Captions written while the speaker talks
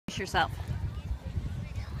yourself.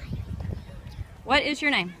 What is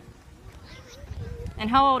your name? And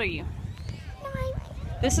how old are you?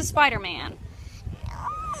 This is Spider-Man.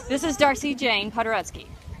 This is Darcy Jane Podoretsky.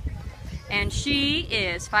 And she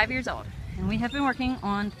is 5 years old. And we have been working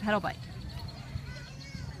on the pedal bike.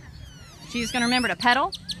 She's going to remember to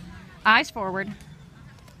pedal, eyes forward.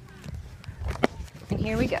 And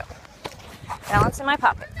here we go. Balance in my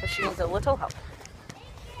pocket because she needs a little help.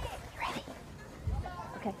 Ready?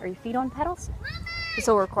 Okay, are your feet on pedals? This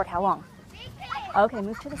will record how long. Okay,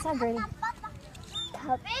 move to the side, Brady.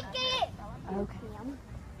 Okay.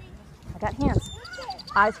 I got hands.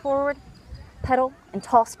 Eyes forward, pedal, and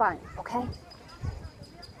tall spine, okay?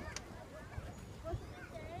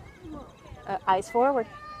 Eyes forward.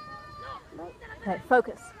 Okay,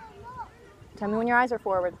 focus. Tell me when your eyes are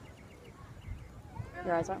forward.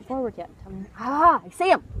 Your eyes aren't forward yet. Tell me. Ah, I see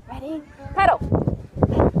them. Ready? Pedal.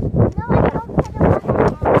 No, I don't pedal.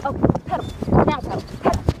 Okay, pedal. Now pedal.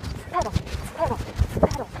 Pedal. Pedal. Pedal.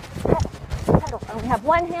 Pedal. Pedal. Pedal. And we have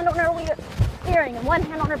one hand on her steering and one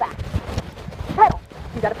hand on her back. Pedal.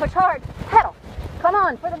 You gotta push hard. Pedal. Come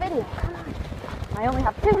on for the video. Come on. I only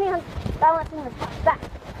have two hands balancing the back.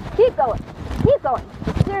 Keep going. Keep going.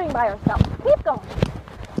 She's steering by herself. Keep going.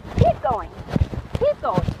 Keep going. Keep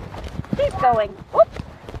going. Keep going. Whoop.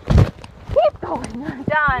 Keep going.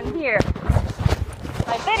 Done. Here.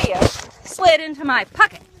 My video slid into my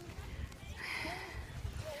pocket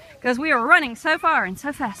because we were running so far and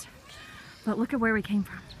so fast. But look at where we came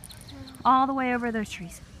from. All the way over those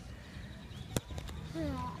trees.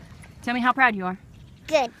 Tell me how proud you are.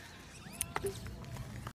 Good.